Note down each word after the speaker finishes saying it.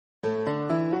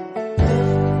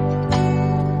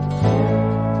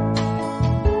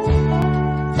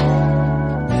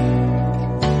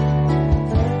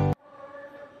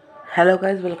Hello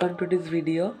guys, welcome to this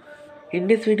video. In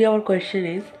this video our question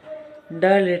is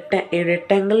a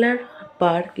rectangular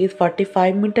park is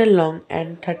 45 meter long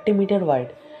and 30 meter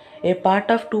wide. A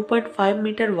part of 2.5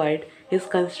 meter wide is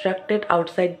constructed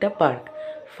outside the park.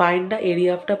 Find the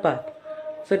area of the path.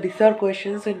 So these are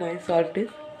questions and I solved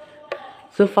this.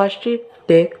 So first we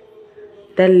take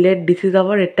this is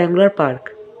our rectangular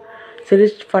park. So it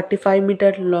is 45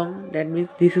 meter long, that means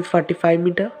this is 45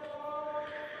 meter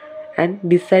and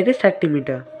this side is 30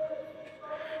 meter.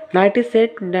 Now it is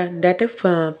said that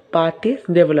a path is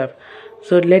developed.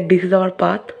 So this is our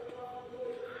path.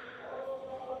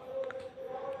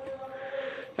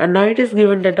 And now it is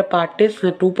given that the path is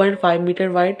 2.5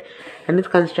 meter wide and is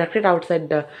constructed outside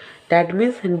the. That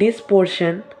means in this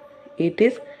portion it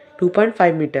is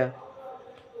 2.5 meter.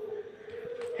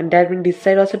 And that means this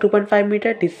side also 2.5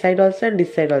 meter, this side also and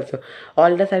this side also.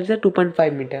 All the sides are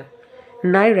 2.5 meter.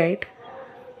 Now I write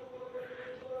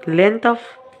length of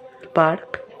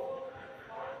park,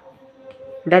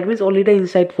 that means only the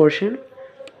inside portion,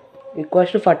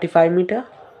 equals to 45 meter.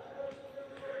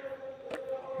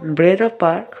 Breadth of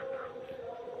park,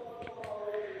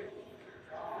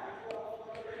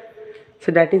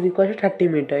 so that is equal to 30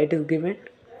 meter. It is given.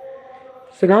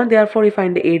 So now therefore we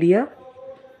find the area.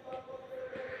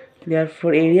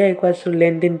 Therefore area equals to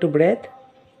length into breadth.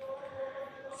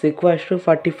 So equals to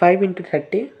 45 into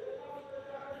 30.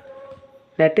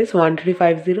 That is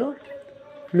 1350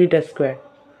 meter square.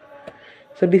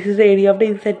 So this is the area of the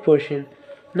inside portion.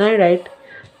 Now I write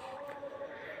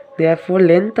therefore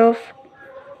length of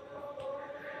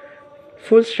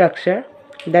full structure,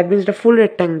 that means the full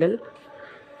rectangle,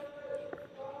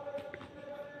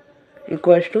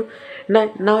 equals to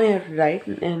now I have write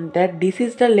and that this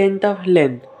is the length of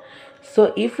length.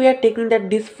 So if we are taking that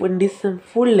this full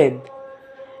length,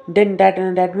 then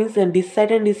that means this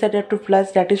side and this side have to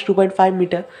plus, that is 2.5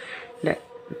 meter.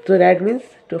 So that means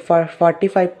for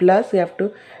 45 plus we have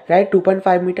to write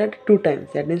 2.5 meter 2 times.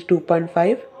 That means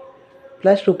 2.5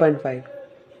 plus 2.5.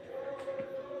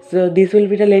 So this will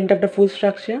be the length of the full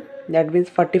structure. That means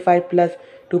 45 plus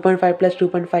 2.5 plus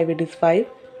 2.5, it is 5.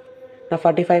 Now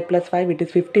 45 plus 5, it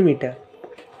is 50 meter.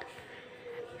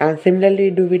 And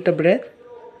similarly do with the breadth.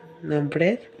 Now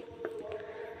breadth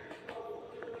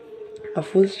of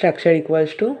full structure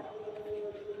equals to,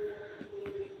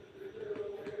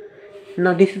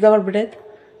 now this is our breadth.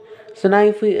 So now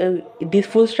if we this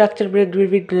full structure breadth will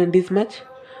be this much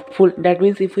full, that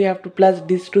means if we have to plus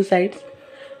these two sides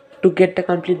to get the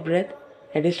complete breadth,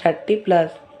 it is 30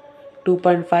 plus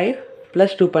 2.5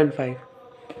 plus 2.5.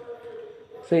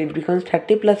 So it becomes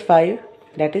 30 plus 5,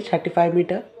 that is 35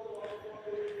 meter.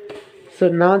 So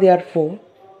now therefore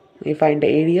we find the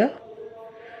area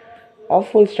of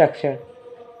full structure.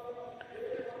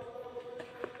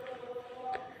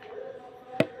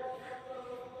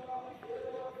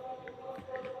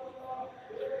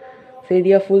 So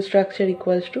area of full structure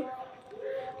equals to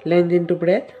length into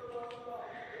breadth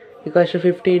equals to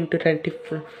 50 into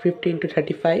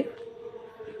 35.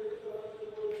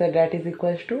 So that is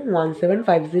equals to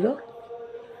 1750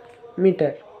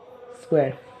 meter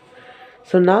square.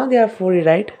 So now therefore we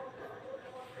write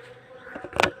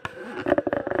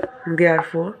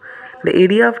therefore the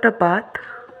area of the path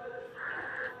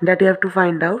that you have to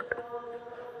find out.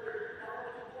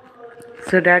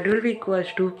 So that will be equals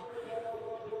to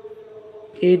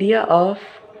area of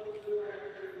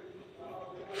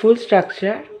full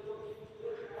structure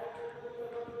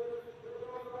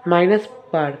minus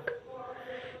park.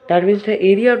 That means the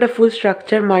area of the full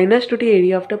structure minus to the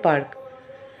area of the park.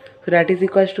 So that is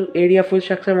equals to area of full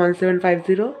structure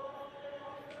 1750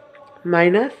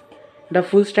 minus the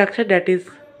full structure, that is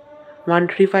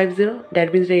 1350.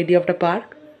 That means the area of the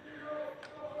park.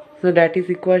 So that is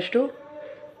equals to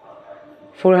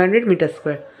 400 meter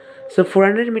square. So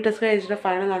 400 meter square is the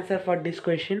final answer for this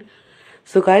question.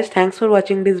 So guys, thanks for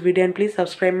watching this video and please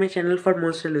subscribe my channel for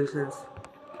more solutions.